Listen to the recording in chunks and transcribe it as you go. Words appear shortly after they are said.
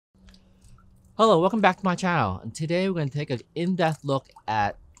Hello, welcome back to my channel, and today we're going to take an in-depth look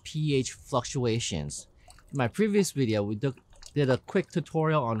at pH fluctuations. In my previous video, we did a quick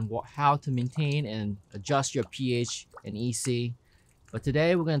tutorial on how to maintain and adjust your pH and EC, but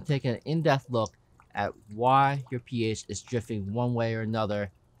today we're going to take an in-depth look at why your pH is drifting one way or another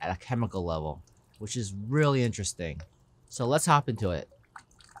at a chemical level, which is really interesting. So let's hop into it.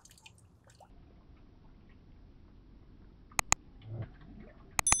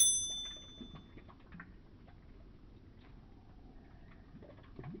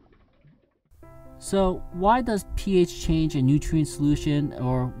 So why does pH change a nutrient solution,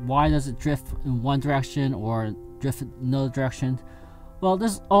 or why does it drift in one direction or drift in another direction? Well,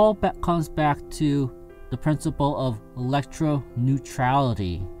 this all comes back to the principle of electro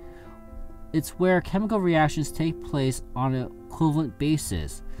neutrality. It's where chemical reactions take place on an equivalent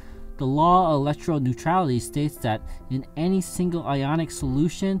basis. The law of electro neutrality states that in any single ionic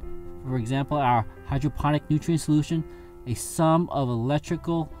solution, for example our hydroponic nutrient solution, a sum of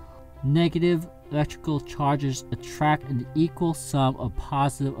negative electrical charges attract an equal sum of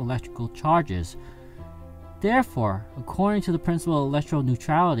positive electrical charges. Therefore, according to the principle of electro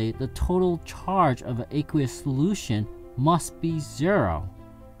neutrality, the total charge of an aqueous solution must be zero.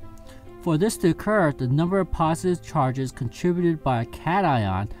 For this to occur, the number of positive charges contributed by a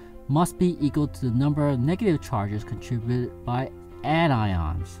cation must be equal to the number of negative charges contributed by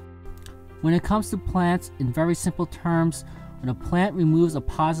anions. When it comes to plants, in very simple terms, when a plant removes a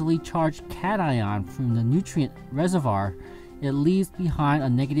positively charged cation from the nutrient reservoir, it leaves behind a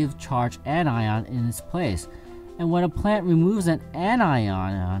negative charged anion in its place. And when a plant removes an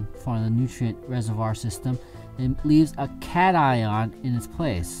anion from the nutrient reservoir system, it leaves a cation in its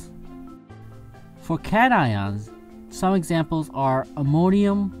place. For cations, some examples are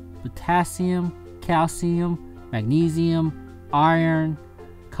ammonium, potassium, calcium, magnesium, iron,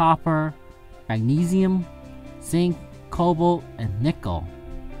 copper, magnesium, zinc, cobalt, and nickel.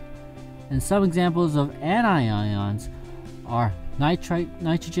 And some examples of anions are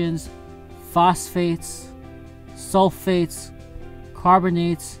nitrogens, phosphates, sulfates,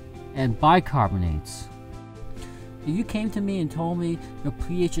 carbonates, and bicarbonates. If you came to me and told me your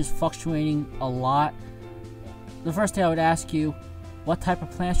pH is fluctuating a lot, the first thing I would ask you, what type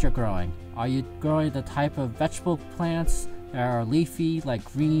of plants you're growing. Are you growing the type of vegetable plants that are leafy, like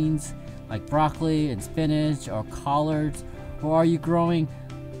greens, like broccoli and spinach, or collards? Or are you growing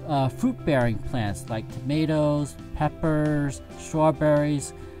fruit-bearing plants like tomatoes, peppers,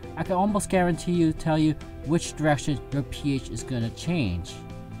 strawberries? I can almost guarantee you, tell you which direction your pH is going to change.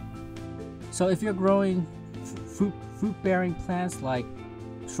 So if you're growing fruit-bearing plants like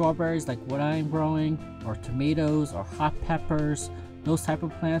strawberries, like what I'm growing, or tomatoes, or hot peppers, those type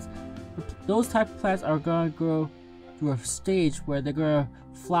of plants are going to grow through a stage where they're going to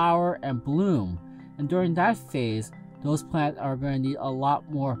flower and bloom, and during that phase those plants are going to need a lot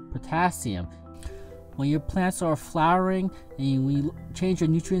more potassium. When your plants are flowering and when you change your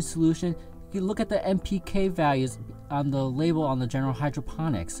nutrient solution, you can look at the NPK values on the label on the general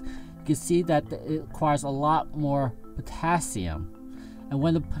hydroponics. You can see that it requires a lot more potassium, and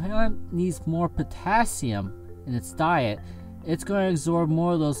when the plant needs more potassium in its diet, it's going to absorb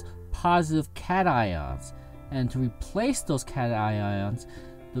more of those positive cations. And to replace those cations,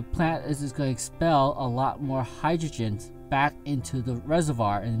 the plant is going to expel a lot more hydrogen back into the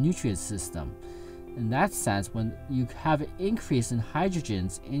reservoir in the nutrient system. In that sense, when you have an increase in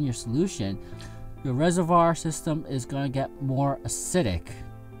hydrogens in your solution, your reservoir system is going to get more acidic,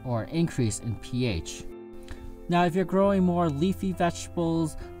 or increase in pH. Now, if you're growing more leafy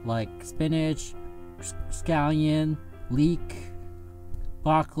vegetables like spinach, scallion, leek,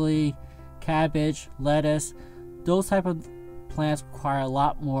 broccoli, cabbage, lettuce, those type of plants require a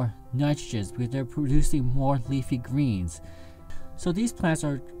lot more nitrogen because they're producing more leafy greens. So these plants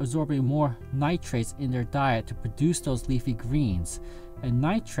are absorbing more nitrates in their diet to produce those leafy greens, and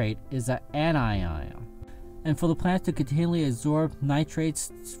nitrate is an anion. And for the plant to continually absorb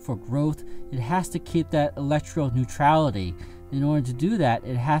nitrates for growth, it has to keep that electro neutrality. In order to do that,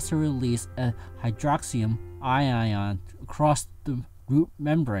 it has to release a hydroxyl ion across the root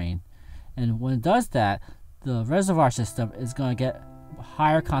membrane. And when it does that, the reservoir system is going to get a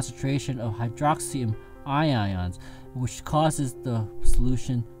higher concentration of hydroxyl ions, which causes the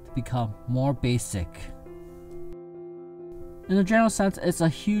solution to become more basic. In a general sense, it's a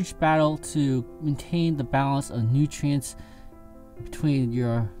huge battle to maintain the balance of nutrients between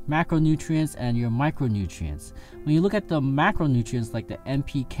your macronutrients and your micronutrients. When you look at the macronutrients like the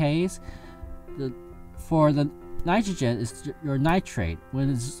NPKs, for the nitrogen is your nitrate.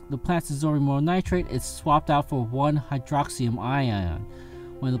 When the plant's absorbing more nitrate, it's swapped out for one hydroxyl ion.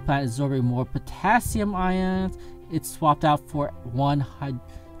 When the plant is absorbing more potassium ions, it's swapped out for 1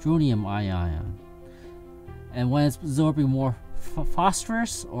 hydronium ion. And when it's absorbing more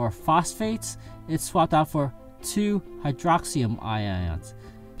phosphorus or phosphates, it's swapped out for 2 hydroxium ions.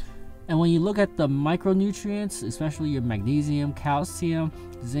 And when you look at the micronutrients, especially your magnesium, calcium,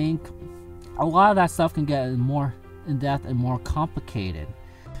 zinc, a lot of that stuff can get more in depth and more complicated.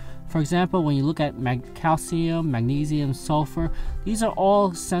 For example, when you look at calcium, magnesium, sulfur, these are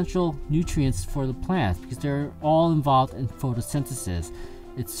all essential nutrients for the plants because they're all involved in photosynthesis.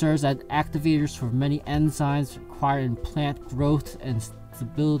 It serves as activators for many enzymes required in plant growth and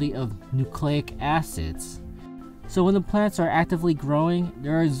stability of nucleic acids. So when the plants are actively growing,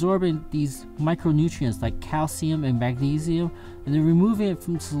 they're absorbing these micronutrients like calcium and magnesium, and they're removing it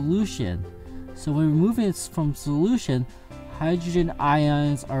from solution. So when removing it from solution, hydrogen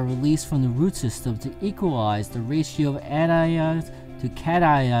ions are released from the root system to equalize the ratio of anions to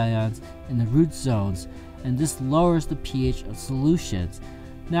cations in the root zones, and this lowers the pH of solutions.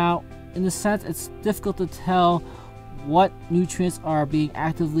 Now, in a sense, it's difficult to tell what nutrients are being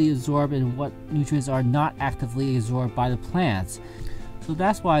actively absorbed and what nutrients are not actively absorbed by the plants. So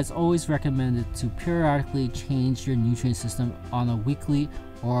that's why it's always recommended to periodically change your nutrient system on a weekly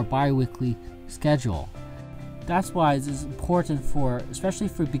or bi-weekly schedule. That's why it's important for, especially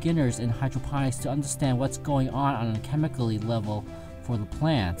for beginners in hydroponics, to understand what's going on a chemically level for the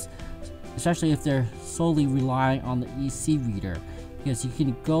plants, especially if they're solely relying on the EC reader, because you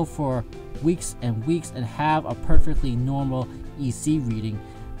can go for weeks and weeks and have a perfectly normal EC reading,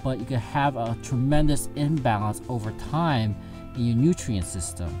 but you can have a tremendous imbalance over time in your nutrient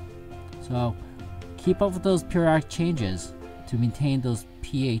system. So keep up with those periodic changes to maintain those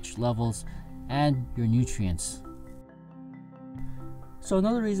pH levels and your nutrients. So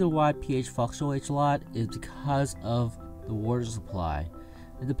another reason why pH fluctuates a lot is because of the water supply.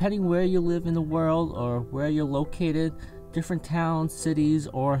 And depending where you live in the world or where you're located, different towns, cities,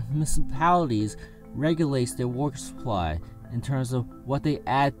 or municipalities regulates their water supply in terms of what they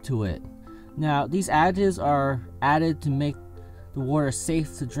add to it. Now, these additives are added to make the water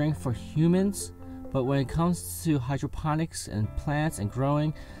safe to drink for humans, but when it comes to hydroponics and plants and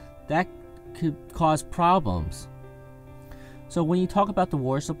growing, that could cause problems. So when you talk about the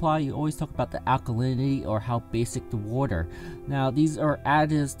water supply, you always talk about the alkalinity or how basic the water. Now, these are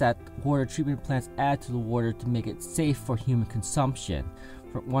additives that water treatment plants add to the water to make it safe for human consumption.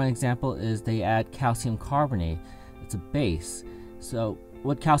 For one example is they add calcium carbonate. It's a base. So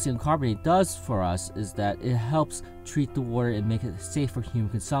what calcium carbonate does for us is that it helps treat the water and make it safe for human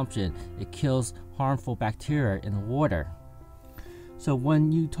consumption. It kills harmful bacteria in the water. So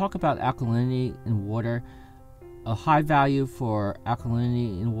when you talk about alkalinity in water, a high value for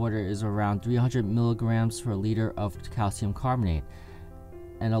alkalinity in water is around 300 milligrams per liter of calcium carbonate,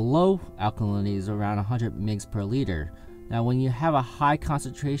 and a low alkalinity is around 100 mg per liter. Now, when you have a high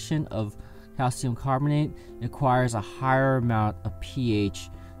concentration of calcium carbonate, it requires a higher amount of pH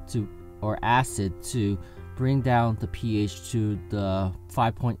or acid to bring down the pH to the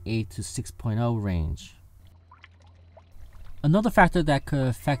 5.8 to 6.0 range. Another factor that could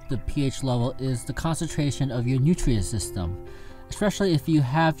affect the pH level is the concentration of your nutrient system. Especially if you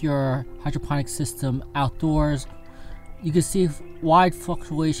have your hydroponic system outdoors, you can see wide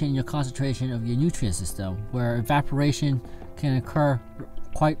fluctuation in your concentration of your nutrient system, where evaporation can occur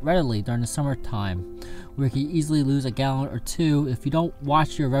quite readily during the summertime, where you can easily lose a gallon or two if you don't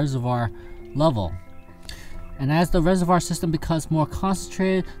watch your reservoir level. And as the reservoir system becomes more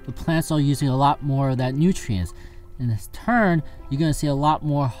concentrated, the plants are using a lot more of that nutrients. In this turn, you're going to see a lot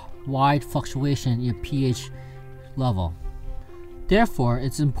more wide fluctuation in your pH level. Therefore,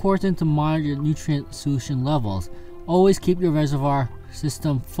 it's important to monitor your nutrient solution levels. Always keep your reservoir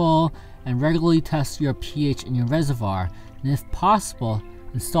system full and regularly test your pH in your reservoir. And if possible,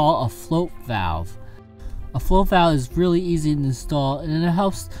 install a float valve. A float valve is really easy to install, and it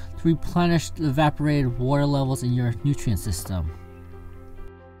helps to replenish the evaporated water levels in your nutrient system.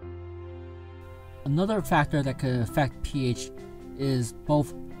 Another factor that could affect pH is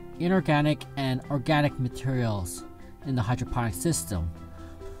both inorganic and organic materials in the hydroponic system.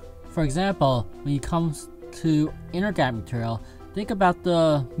 For example, when it comes to inorganic material, think about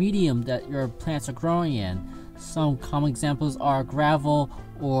the medium that your plants are growing in. Some common examples are gravel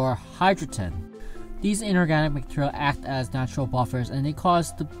or hydroton. These inorganic material act as natural buffers, and they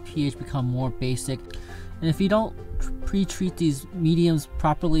cause the pH become more basic. And if you don't pre-treat these mediums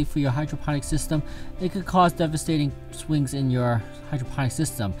properly for your hydroponic system, it could cause devastating swings in your hydroponic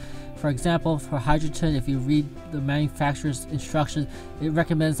system. For example, for hydroton, if you read the manufacturer's instructions, it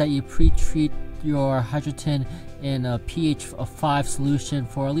recommends that you pre-treat your hydroton in a pH of 5 solution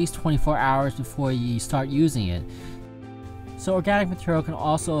for at least 24 hours before you start using it. So organic material can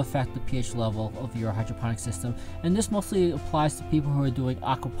also affect the pH level of your hydroponic system, and this mostly applies to people who are doing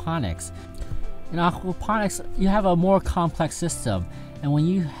aquaponics. In aquaponics, you have a more complex system, and when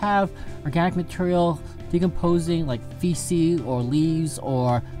you have organic material decomposing like feces or leaves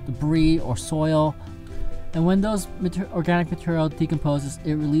or debris or soil, and when those organic material decomposes,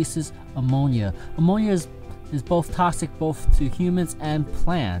 it releases ammonia. Ammonia is both toxic both to humans and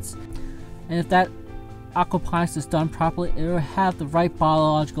plants, and if that aquaponics is done properly, it will have the right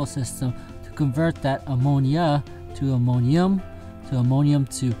biological system to convert that ammonia to ammonium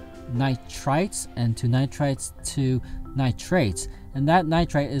to nitrites, and to nitrites to nitrates, and that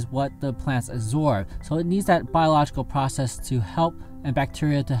nitrate is what the plants absorb. So it needs that biological process to help, and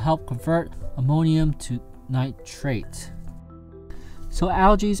bacteria to help convert ammonium to nitrate. So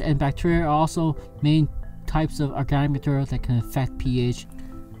algae and bacteria are also main types of organic material that can affect pH.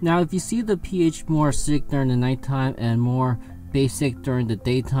 Now, if you see the pH more acidic during the nighttime and more basic during the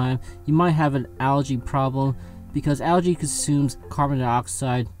daytime, you might have an algae problem, because algae consumes carbon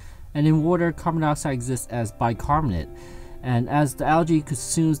dioxide, and in water, carbon dioxide exists as bicarbonate. And as the algae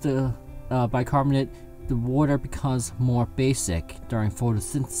consumes the bicarbonate, the water becomes more basic during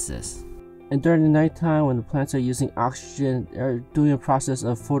photosynthesis. And during the nighttime, when the plants are using oxygen, they're doing a process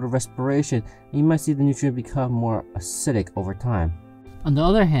of photorespiration, and you might see the nutrient become more acidic over time. On the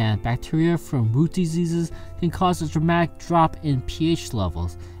other hand, bacteria from root diseases can cause a dramatic drop in pH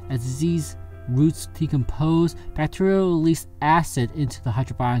levels. As these roots decompose, bacteria will release acid into the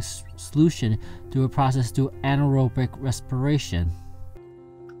hydroponic solution through a process through anaerobic respiration.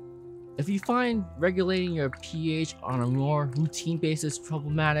 If you find regulating your pH on a more routine basis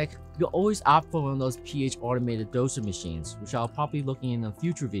problematic, you'll always opt for one of those pH automated doser machines, which I'll probably be looking in a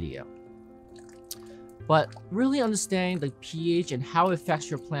future video. But really understanding the pH and how it affects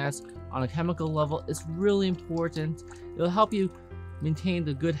your plants on a chemical level is really important. It'll help you maintain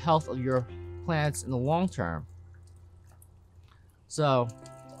the good health of your plants in the long term. So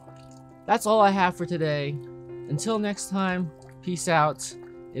that's all I have for today. Until next time, peace out.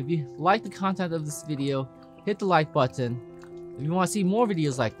 If you like the content of this video, hit the like button. If you want to see more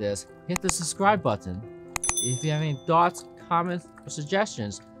videos like this, hit the subscribe button. If you have any thoughts, comments, or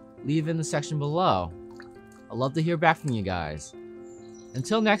suggestions, leave in the section below. I'd love to hear back from you guys.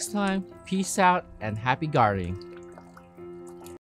 Until next time, peace out and happy gardening.